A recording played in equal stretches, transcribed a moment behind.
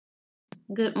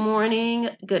Good morning,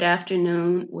 good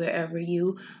afternoon, wherever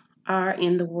you are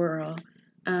in the world.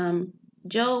 Um,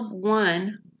 Job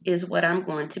 1 is what I'm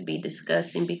going to be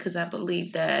discussing because I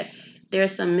believe that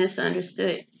there's some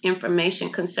misunderstood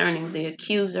information concerning the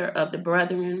accuser of the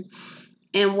brethren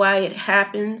and why it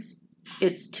happens.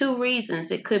 It's two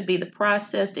reasons. It could be the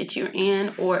process that you're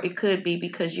in, or it could be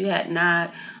because you had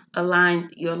not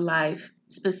aligned your life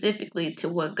specifically to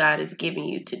what God is giving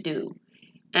you to do.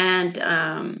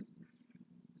 And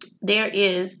there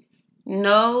is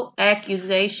no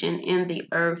accusation in the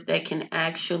earth that can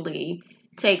actually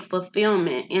take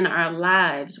fulfillment in our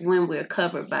lives when we're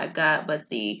covered by God. But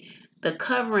the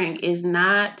covering is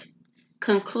not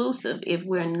conclusive if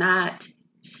we're not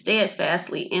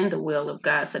steadfastly in the will of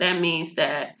God. So that means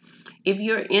that if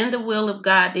you're in the will of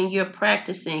God, then you're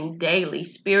practicing daily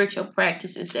spiritual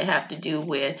practices that have to do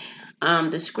with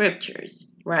the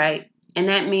scriptures, right? And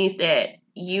that means that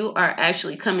you are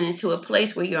actually coming into a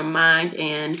place where your mind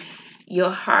and your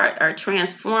heart are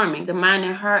transforming. The mind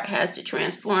and heart has to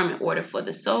transform in order for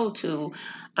the soul to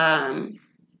um,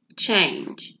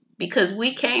 change. Because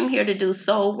we came here to do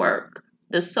soul work.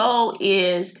 The soul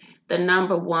is the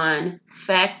number one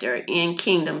factor in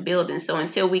kingdom building. So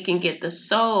until we can get the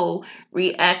soul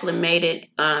reacclimated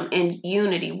in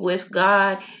unity with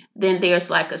God, then there's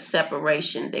like a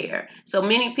separation there. So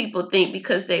many people think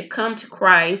because they've come to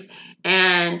Christ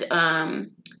and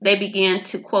they begin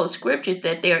to quote scriptures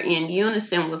that they're in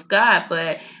unison with God,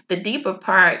 but the deeper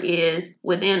part is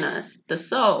within us, the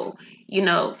soul. You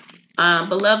know,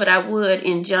 Beloved, I would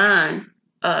in John,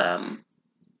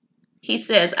 he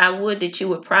says, I would that you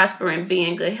would prosper and be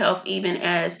in good health, even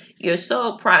as your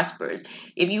soul prospers.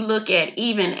 If you look at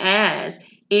even as,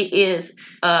 it is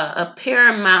a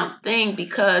paramount thing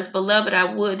because, beloved, I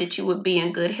would that you would be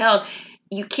in good health.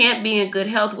 You can't be in good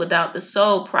health without the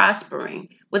soul prospering,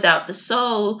 without the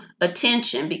soul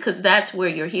attention, because that's where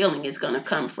your healing is going to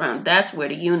come from. That's where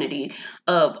the unity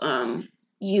of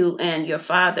you and your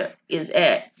Father is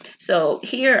at. So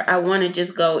here I want to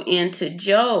just go into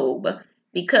Job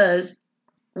because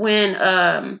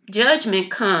when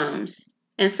judgment comes,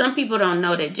 and some people don't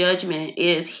know that judgment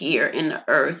is here in the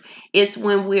earth, it's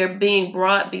when we're being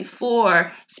brought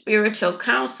before spiritual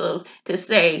councils to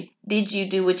say, did you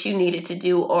do what you needed to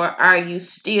do, or are you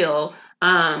still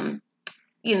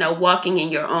walking in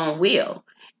your own will?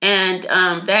 And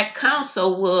that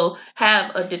counsel will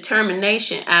have a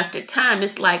determination after time.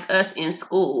 It's like us in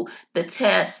school, the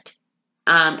test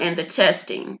and the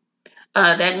testing.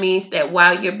 That means that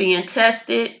while you're being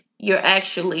tested, you're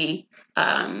actually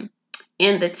um,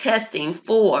 in the testing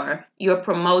for your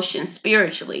promotion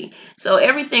spiritually. So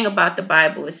everything about the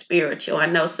Bible is spiritual. I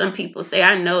know some people say,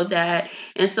 I know that,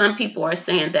 and some people are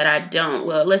saying that I don't.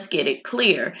 Well, let's get it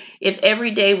clear. If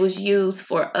every day was used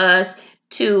for us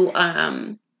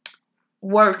to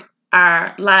work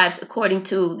our lives according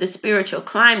to the spiritual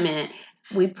climate,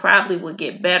 we probably would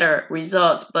get better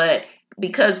results. But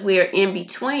because we're in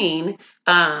between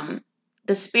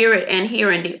the spirit and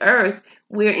here in the earth,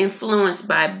 we're influenced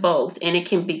by both, and it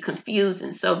can be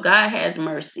confusing. So God has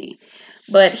mercy.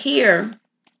 But here,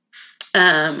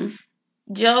 um,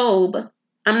 Job,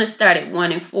 I'm going to start at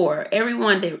 1 and 4.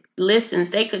 Everyone that listens,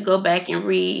 they could go back and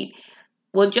read.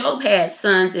 Well, Job had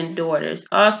sons and daughters.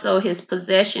 Also, his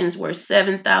possessions were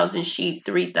 7,000 sheep,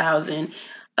 3,000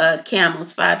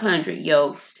 camels, 500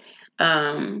 yokes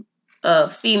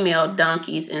of female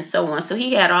donkeys, and so on. So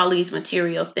he had all these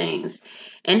material things.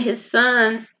 And his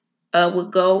sons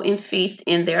would go and feast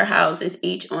in their houses,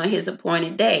 each on his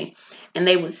appointed day. And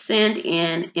they would send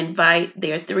in, invite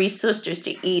their three sisters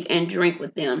to eat and drink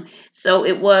with them. So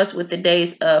it was with the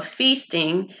days of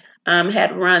feasting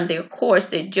had run their course,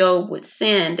 that Job would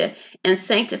send and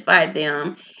sanctify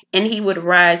them, and he would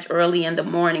rise early in the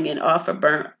morning and offer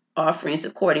burnt offerings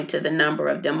according to the number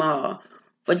of them all.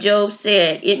 For Job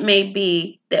said, it may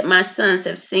be that my sons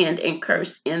have sinned and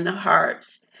cursed in their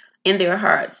hearts.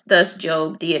 Thus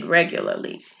Job did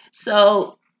regularly.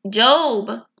 So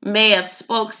Job may have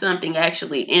spoke something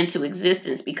actually into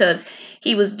existence because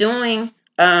he was doing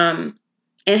and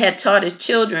had taught his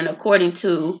children according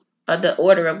to the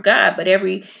order of God. But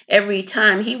every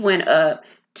time he went up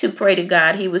to pray to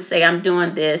God, he would say, I'm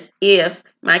doing this if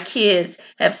my kids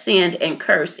have sinned and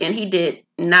cursed. And he did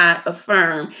not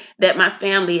affirm that my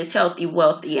family is healthy,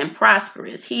 wealthy, and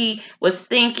prosperous. He was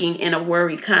thinking in a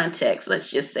worry context,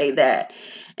 let's just say that.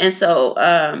 And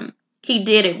so he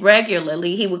did it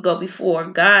regularly. He would go before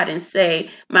God and say,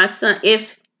 my son,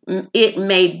 if it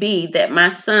may be that my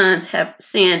sons have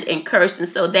sinned and cursed. And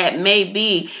so that may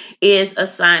be is a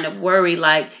sign of worry,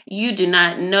 like you do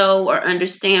not know or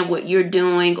understand what you're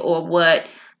doing or what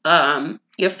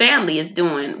your family is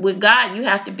doing. With God, you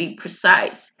have to be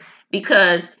precise,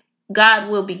 because God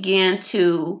will begin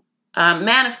to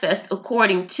manifest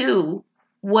according to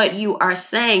what you are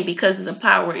saying, because of the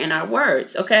power in our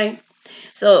words. Okay.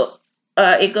 So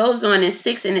it goes on in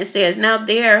 6, and it says, now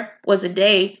there was a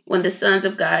day when the sons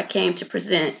of God came to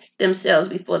present themselves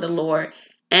before the Lord,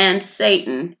 and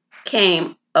Satan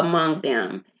came among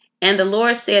them. And the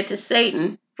Lord said to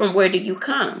Satan, from where did you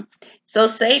come? So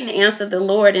Satan answered the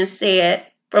Lord and said,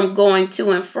 from going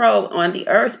to and fro on the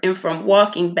earth, and from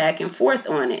walking back and forth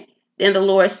on it. Then the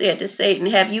Lord said to Satan,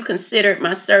 have you considered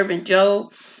my servant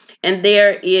Job? And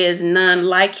there is none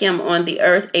like him on the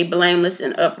earth, a blameless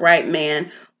and upright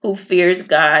man who fears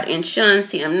God and shuns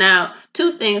him. Now,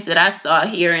 two things that I saw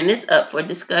here, and it's up for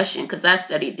discussion because I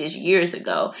studied this years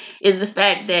ago, is the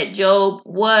fact that Job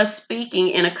was speaking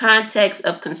in a context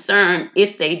of concern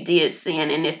if they did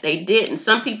sin and if they didn't.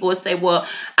 Some people would say, well,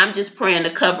 I'm just praying to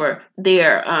cover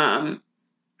their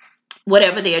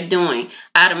whatever they're doing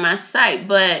out of my sight.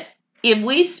 But if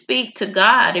we speak to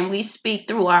God and we speak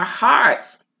through our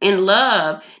hearts in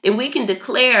love, then we can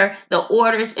declare the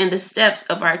orders and the steps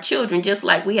of our children, just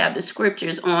like we have the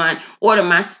scriptures on order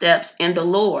my steps in the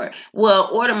Lord. Well,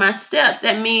 order my steps,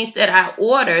 that means that I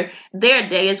order their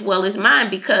day as well as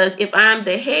mine, because if I'm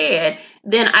the head,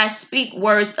 then I speak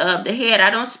words of the head. I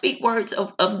don't speak words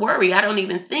of worry. I don't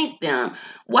even think them.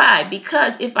 Why?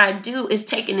 Because if I do, it's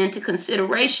taken into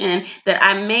consideration that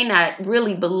I may not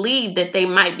really believe that they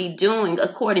might be doing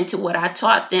according to what I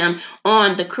taught them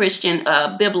on the Christian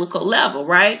biblical level,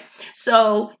 right?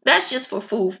 So that's just for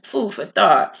food for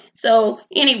thought. So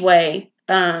anyway,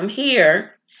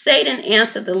 here, Satan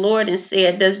answered the Lord and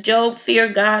said, does Job fear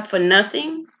God for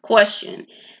nothing? Question.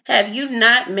 Have you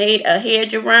not made a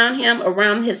hedge around him,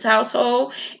 around his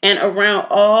household, and around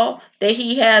all that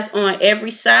he has on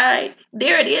every side?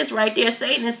 There it is right there.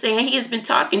 Satan is saying he has been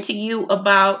talking to you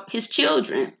about his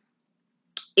children.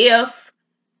 If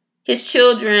his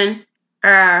children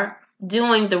are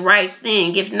doing the right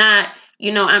thing, if not,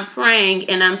 I'm praying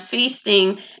and I'm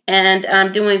feasting and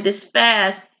I'm doing this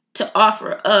fast to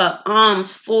offer up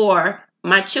alms for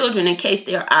my children in case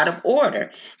they're out of order.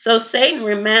 So Satan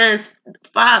reminds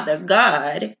Father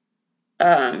God,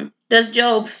 does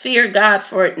Job fear God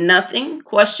for nothing?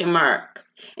 Question mark.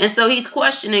 And so he's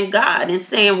questioning God and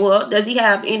saying, well, does he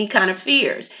have any kind of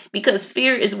fears? Because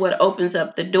fear is what opens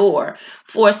up the door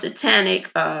for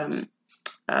satanic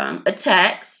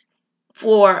attacks,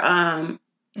 for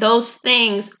those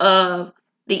things of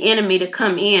the enemy to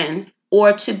come in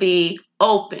or to be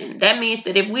open. That means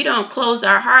that if we don't close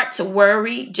our heart to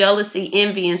worry, jealousy,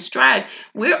 envy, and strife,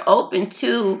 we're open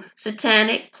to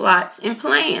satanic plots and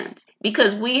plans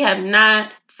because we have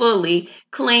not fully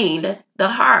cleaned the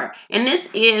heart. And this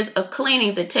is a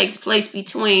cleaning that takes place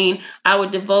between our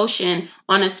devotion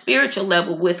on a spiritual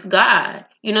level with God.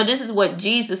 This is what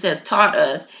Jesus has taught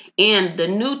us in the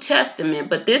New Testament.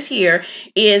 But this here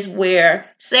is where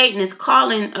Satan is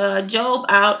calling Job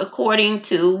out according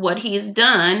to what he's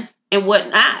done and what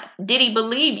not. Did he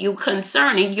believe you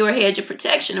concerning your hedge of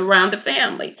protection around the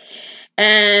family?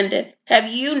 And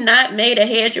have you not made a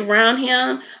hedge around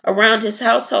him, around his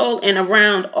household, and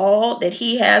around all that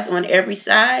he has on every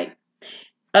side?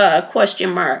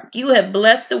 Question mark. You have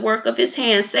blessed the work of his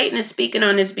hands. Satan is speaking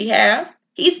on his behalf.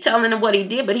 He's telling him what he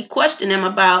did, but he questioned him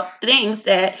about things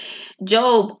that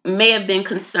Job may have been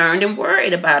concerned and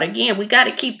worried about. Again, we got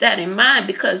to keep that in mind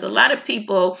because a lot of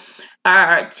people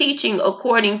are teaching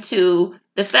according to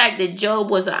the fact that Job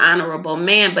was an honorable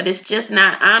man, but it's just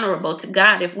not honorable to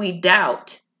God if we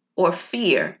doubt or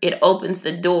fear. It opens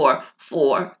the door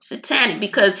for satanic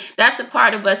because that's a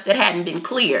part of us that hadn't been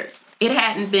cleared. It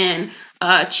hadn't been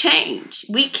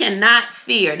changed. We cannot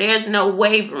fear. There's no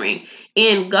wavering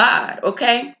in God.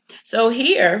 Okay. So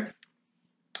here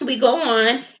we go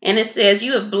on and it says,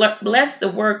 you have blessed the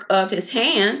work of his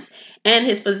hands and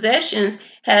his possessions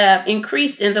have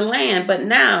increased in the land. But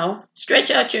now stretch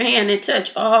out your hand and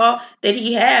touch all that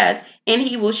he has, and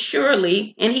he will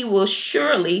surely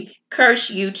curse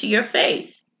you to your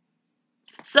face.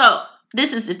 So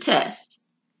this is the test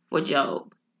for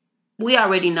Job. We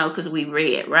already know because we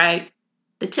read, right?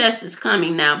 The test is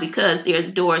coming now because there's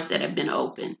doors that have been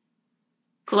opened.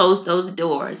 Close those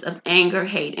doors of anger,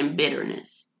 hate, and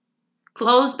bitterness.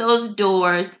 Close those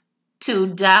doors to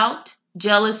doubt,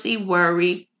 jealousy,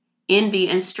 worry, envy,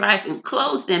 and strife, and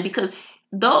close them because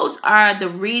those are the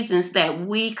reasons that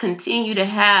we continue to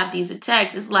have these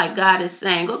attacks. It's like God is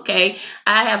saying, okay,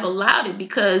 I have allowed it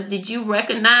because did you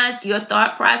recognize your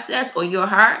thought process or your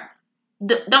heart?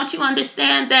 Don't you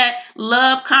understand that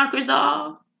love conquers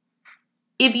all?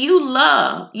 If you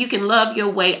love, you can love your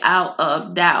way out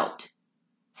of doubt.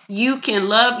 you can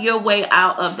love your way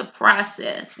out of the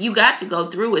process. You got to go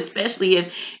through, especially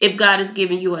if God is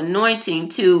giving you anointing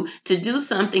to do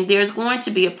something. There's going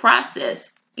to be a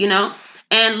process,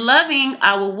 and loving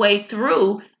our way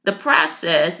through the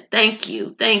process. Thank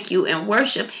you, and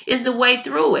worship is the way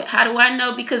through it. How do I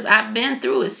know? Because I've been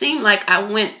through it. Seemed like I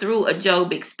went through a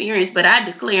Job experience, but I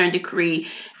declare and decree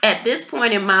at this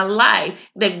point in my life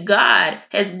that God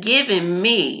has given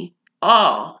me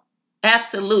all.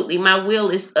 Absolutely. My will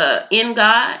is in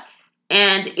God,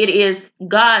 and it is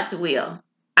God's will.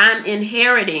 I'm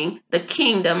inheriting the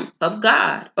kingdom of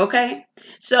God. Okay.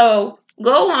 So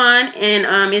go on,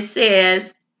 and it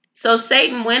says, so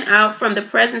Satan went out from the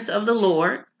presence of the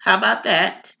Lord. How about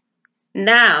that?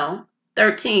 Now,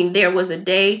 13, there was a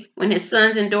day when his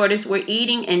sons and daughters were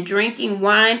eating and drinking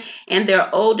wine in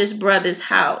their oldest brother's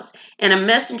house. And a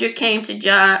messenger came to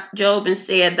Job and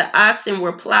said, the oxen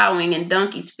were plowing and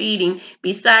donkeys feeding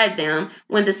beside them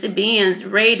when the Sabaeans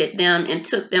raided them and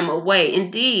took them away.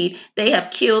 Indeed, they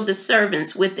have killed the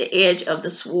servants with the edge of the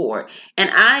sword. And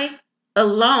I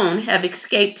alone have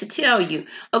escaped to tell you.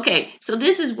 Okay, so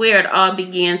this is where it all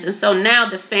begins. And so now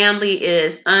the family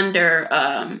is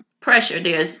under pressure.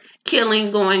 There's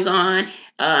killing going on.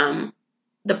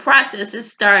 The process has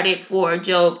started for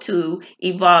Job to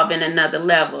evolve in another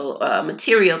level.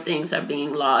 Material things are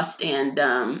being lost, and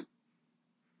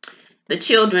the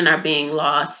children are being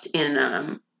lost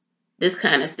in this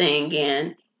kind of thing.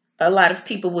 And a lot of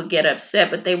people will get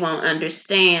upset, but they won't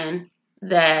understand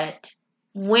that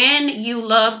when you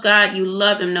love God, you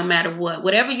love him no matter what.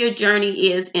 Whatever your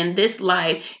journey is in this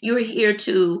life, you're here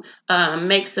to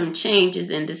make some changes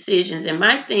and decisions. And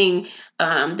my thing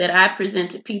that I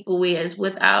present to people is,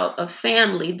 without a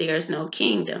family, there's no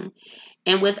kingdom.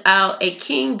 And without a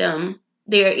kingdom,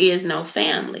 there is no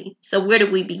family. So where do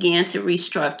we begin to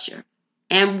restructure?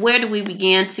 And where do we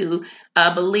begin to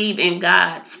believe in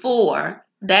God for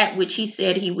that which he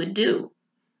said he would do?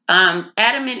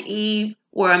 Adam and Eve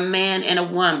were a man and a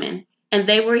woman, and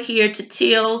they were here to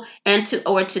till and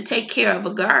to take care of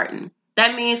a garden.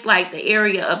 That means like the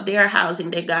area of their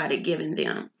housing that God had given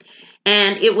them.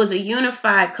 And it was a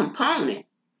unified component.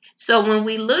 So when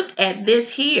we look at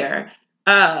this here,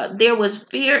 there was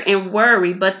fear and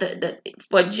worry, but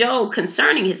for Job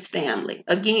concerning his family,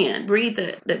 again, read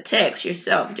the text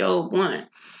yourself, Job 1.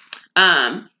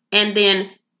 And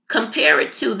then compare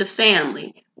it to the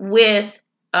family with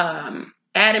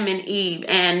Adam and Eve,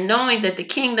 and knowing that the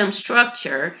kingdom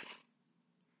structure,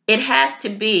 it has to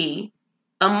be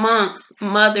amongst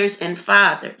mothers and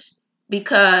fathers,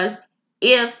 because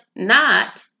if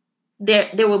not,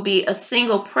 there will be a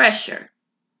single pressure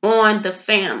on the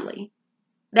family.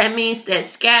 That means that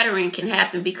scattering can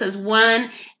happen because one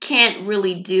can't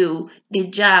really do the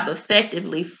job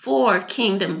effectively for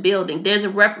kingdom building. There's a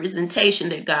representation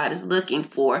that God is looking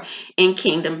for in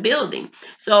kingdom building.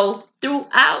 So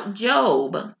throughout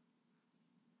Job,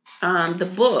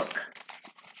 the book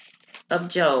of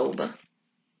Job,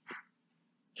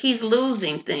 he's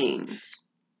losing things.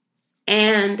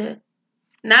 And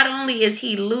not only is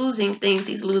he losing things,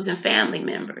 he's losing family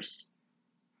members.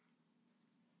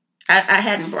 I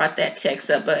hadn't brought that text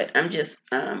up, but I'm just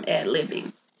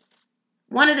ad-libbing.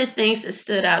 One of the things that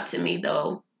stood out to me,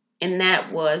 though, and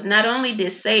that was, not only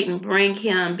did Satan bring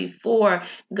him before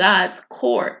God's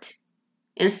court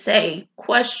and say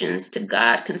questions to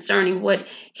God concerning what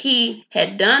he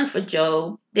had done for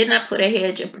Job, did not put a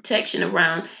hedge of protection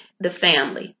around the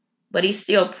family, but he's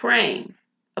still praying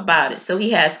about it. So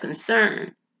he has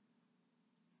concern.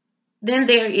 Then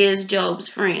there is Job's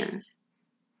friends,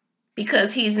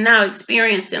 because he's now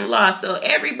experiencing loss. So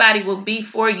everybody will be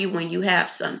for you when you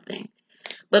have something,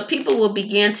 but people will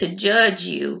begin to judge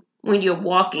you when you're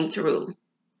walking through.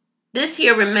 This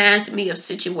here reminds me of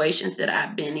situations that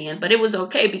I've been in, but it was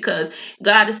okay because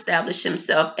God established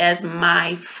himself as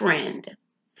my friend,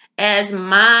 as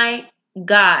my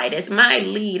guide, as my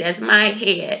lead, as my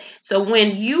head. So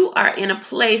when you are in a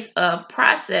place of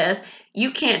process,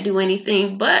 you can't do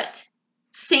anything but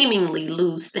seemingly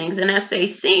lose things. And I say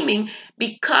seeming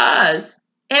because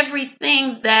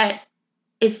everything that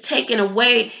is taken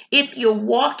away, if you're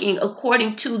walking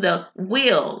according to the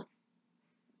will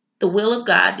of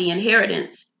God, the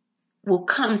inheritance will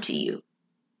come to you.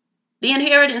 The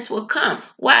inheritance will come.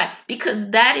 Why?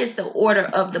 Because that is the order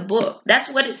of the book. That's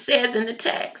what it says in the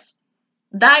text.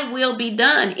 Thy will be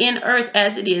done in earth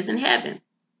as it is in heaven.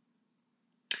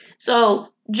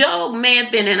 So Job may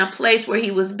have been in a place where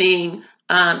he was being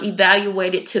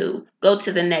evaluated to go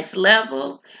to the next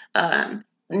level.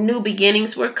 New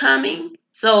beginnings were coming.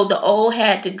 So the old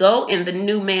had to go and the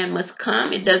new man must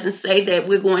come. It doesn't say that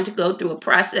we're going to go through a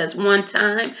process one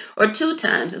time or two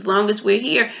times. As long as we're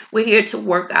here to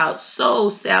work out soul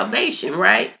salvation,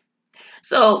 right?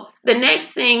 So the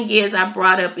next thing is I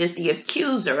brought up is the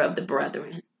accuser of the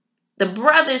brethren. The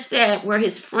brothers that were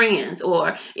his friends,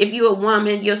 or if you're a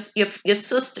woman, your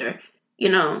sister,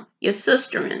 your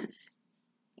sisterins.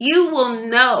 You will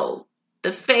know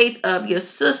the faith of your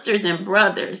sisters and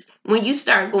brothers when you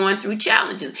start going through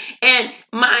challenges. And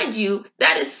mind you,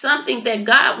 that is something that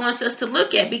God wants us to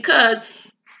look at, because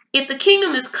if the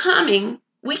kingdom is coming,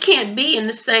 we can't be in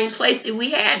the same place that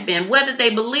we had been. Whether they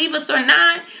believe us or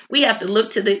not, we have to look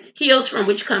to the hills from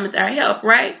which cometh our help,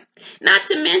 right? Not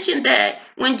to mention that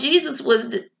when Jesus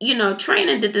was,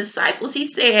 training the disciples, he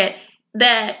said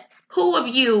that who of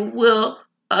you will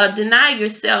deny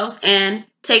yourselves and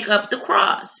take up the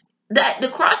cross? That the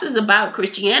cross is about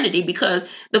Christianity, because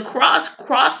the cross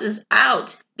crosses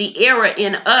out the error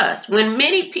in us. When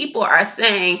many people are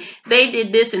saying they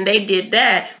did this and they did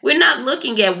that, we're not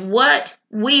looking at what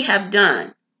we have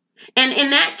done. And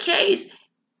in that case,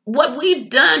 what we've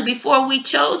done before we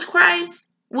chose Christ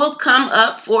will come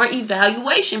up for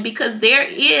evaluation, because there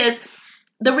is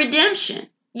the redemption.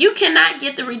 You cannot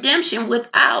get the redemption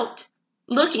without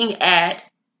looking at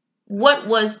what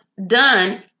was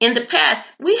done in the past.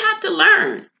 We have to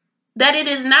learn that it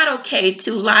is not okay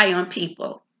to lie on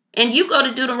people. And you go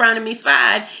to Deuteronomy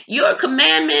 5, your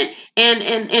commandment, and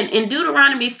in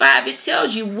Deuteronomy 5, it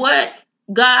tells you what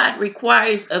God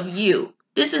requires of you.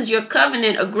 This is your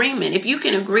covenant agreement. If you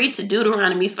can agree to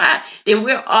Deuteronomy 5, then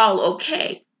we're all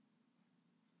okay.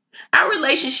 Our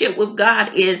relationship with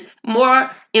God is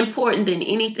more important than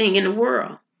anything in the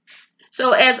world.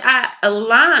 So as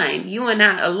you and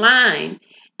I align,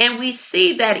 and we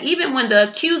see that even when the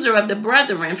accuser of the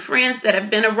brethren, friends that have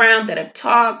been around, that have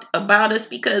talked about us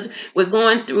because we're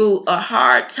going through a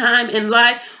hard time in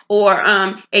life, or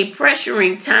a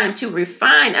pressuring time to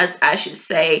refine us, I should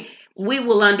say, we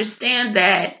will understand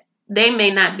that they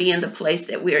may not be in the place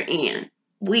that we're in.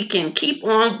 We can keep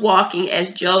on walking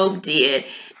as Job did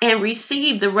and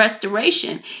receive the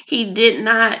restoration. He did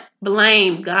not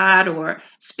blame God or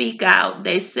speak out.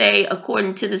 They say,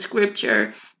 according to the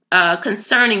scripture,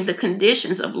 concerning the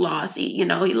conditions of loss, he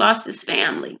lost his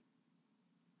family.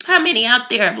 How many out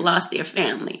there have lost their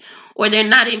family, or they're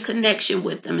not in connection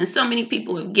with them? And so many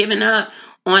people have given up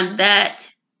on that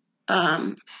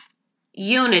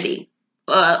unity,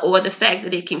 or the fact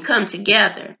that it can come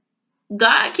together.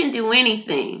 God can do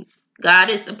anything. God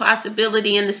is the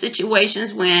possibility in the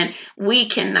situations when we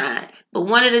cannot. But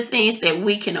one of the things that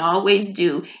we can always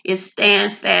do is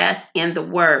stand fast in the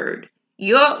word.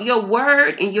 Your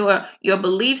word and your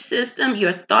belief system,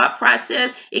 your thought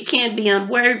process, it can't be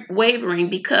unwavering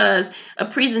because a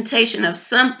presentation of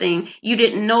something you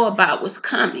didn't know about was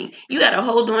coming. You got to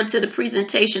hold on to the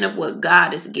presentation of what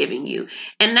God is giving you.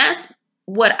 And that's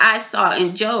what I saw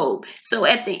in Job. So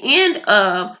at the end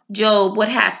of Job, what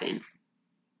happened?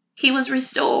 He was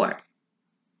restored.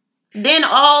 Then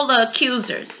all the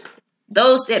accusers,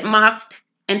 those that mocked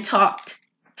and talked,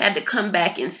 had to come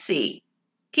back and see.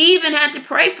 He even had to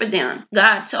pray for them,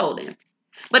 God told him.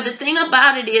 But the thing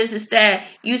about it is that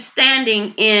you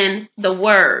standing in the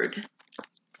word.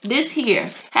 This here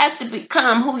has to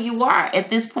become who you are at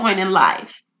this point in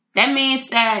life. That means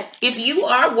that if you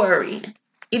are worried,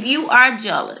 if you are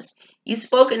jealous, you've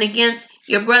spoken against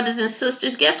your brothers and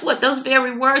sisters, guess what? Those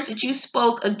very words that you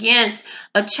spoke against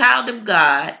a child of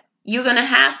God, you're going to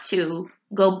have to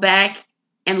go back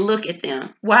and look at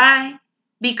them. Why?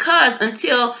 Because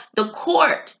until the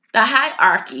court, the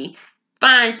hierarchy,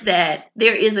 finds that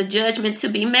there is a judgment to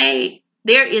be made,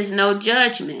 there is no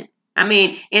judgment. I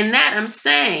mean, in that I'm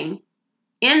saying,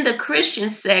 in the Christian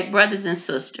sect, brothers and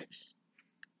sisters,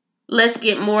 let's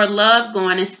get more love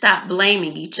going and stop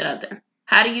blaming each other.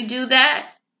 How do you do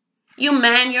that? You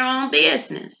mind your own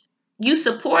business. You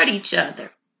support each other.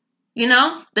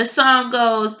 The song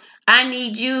goes, I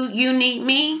need you, you need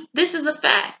me. This is a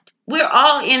fact. We're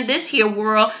all in this here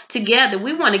world together.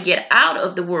 We want to get out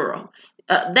of the world.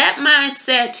 That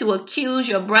mindset to accuse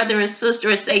your brother and sister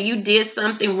and say you did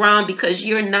something wrong because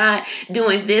you're not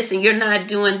doing this and you're not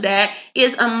doing that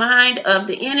is a mind of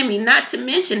the enemy. Not to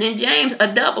mention in James,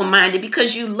 a double-minded,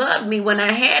 because you loved me when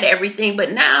I had everything,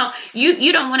 but now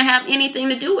you don't want to have anything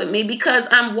to do with me because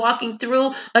I'm walking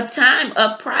through a time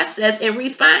of process and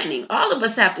refining. All of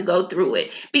us have to go through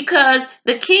it because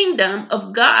the kingdom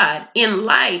of God in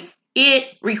life,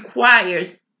 it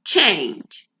requires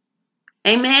change.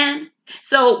 Amen.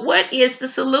 So what is the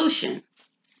solution?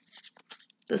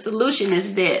 The solution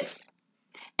is this.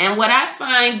 And what I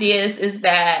find is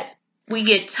that we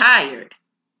get tired.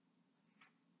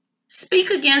 Speak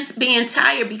against being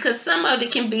tired, because some of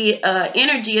it can be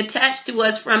energy attached to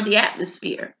us from the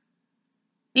atmosphere.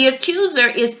 The accuser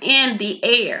is in the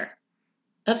air.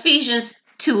 Ephesians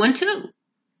 2:2.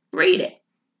 Read it.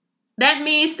 That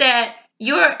means that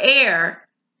your air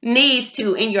needs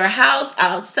to, in your house,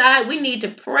 outside, we need to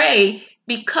pray,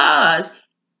 because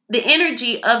the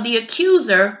energy of the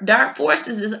accuser, dark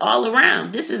forces, is all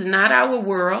around. This is not our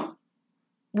world.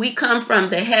 We come from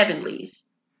the heavenlies.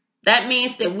 That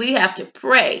means that we have to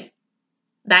pray,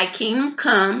 thy kingdom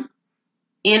come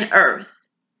in earth,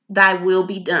 thy will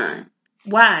be done.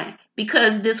 Why?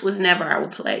 Because this was never our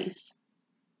place.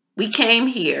 We came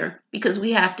here because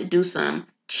we have to do some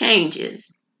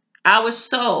changes. Our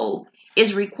soul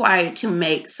is required to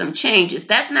make some changes.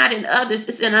 That's not in others,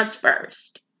 it's in us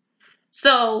first.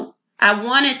 So I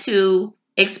wanted to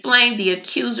explain the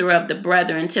accuser of the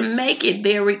brethren to make it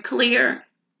very clear.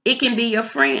 It can be your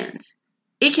friends.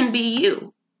 It can be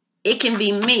you. It can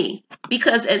be me.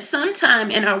 Because at some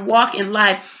time in our walk in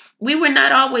life, we were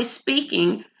not always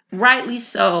speaking, rightly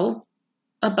so,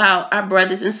 about our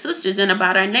brothers and sisters and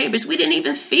about our neighbors. We didn't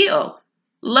even feel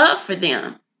love for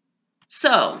them.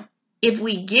 So if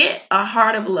we get a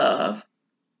heart of love,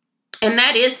 and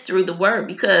that is through the word,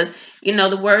 because,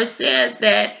 the word says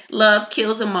that love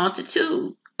kills a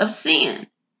multitude of sin.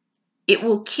 It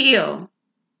will kill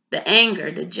the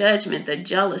anger, the judgment, the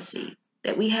jealousy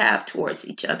that we have towards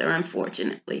each other.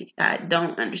 Unfortunately, I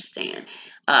don't understand.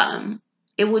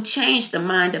 It will change the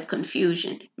mind of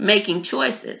confusion, making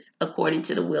choices according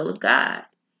to the will of God.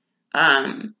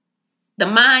 The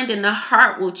mind and the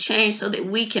heart will change so that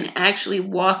we can actually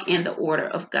walk in the order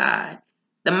of God,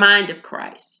 the mind of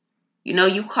Christ.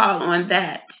 You call on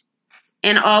that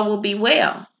and all will be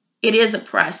well. It is a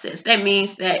process. That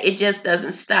means that it just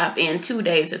doesn't stop in 2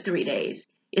 days or 3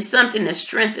 days. It's something that's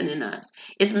strengthening us.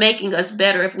 It's making us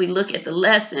better. If we look at the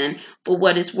lesson for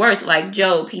what it's worth, like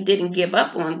Job, he didn't give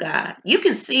up on God. You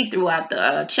can see throughout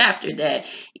the chapter that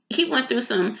he went through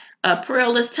some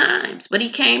perilous times, but he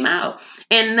came out.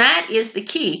 And that is the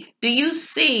key. Do you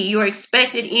see your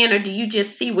expected end, or do you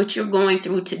just see what you're going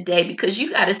through today? Because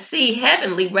you got to see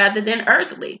heavenly rather than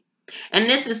earthly. And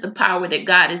this is the power that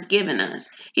God has given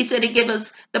us. He said He gave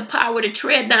us the power to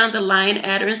tread down the lion,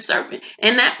 adder, and serpent.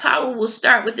 And that power will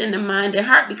start within the mind and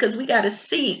heart, because we got to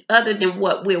see other than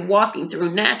what we're walking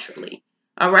through naturally.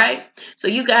 All right? So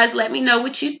you guys let me know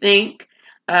what you think.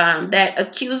 That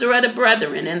accuser of the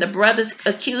brethren and the brothers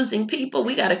accusing people,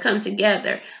 we got to come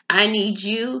together. I need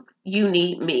you, you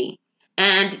need me.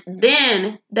 And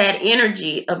then that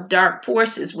energy of dark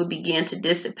forces will begin to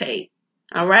dissipate.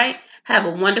 All right? Have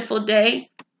a wonderful day.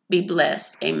 Be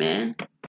blessed. Amen.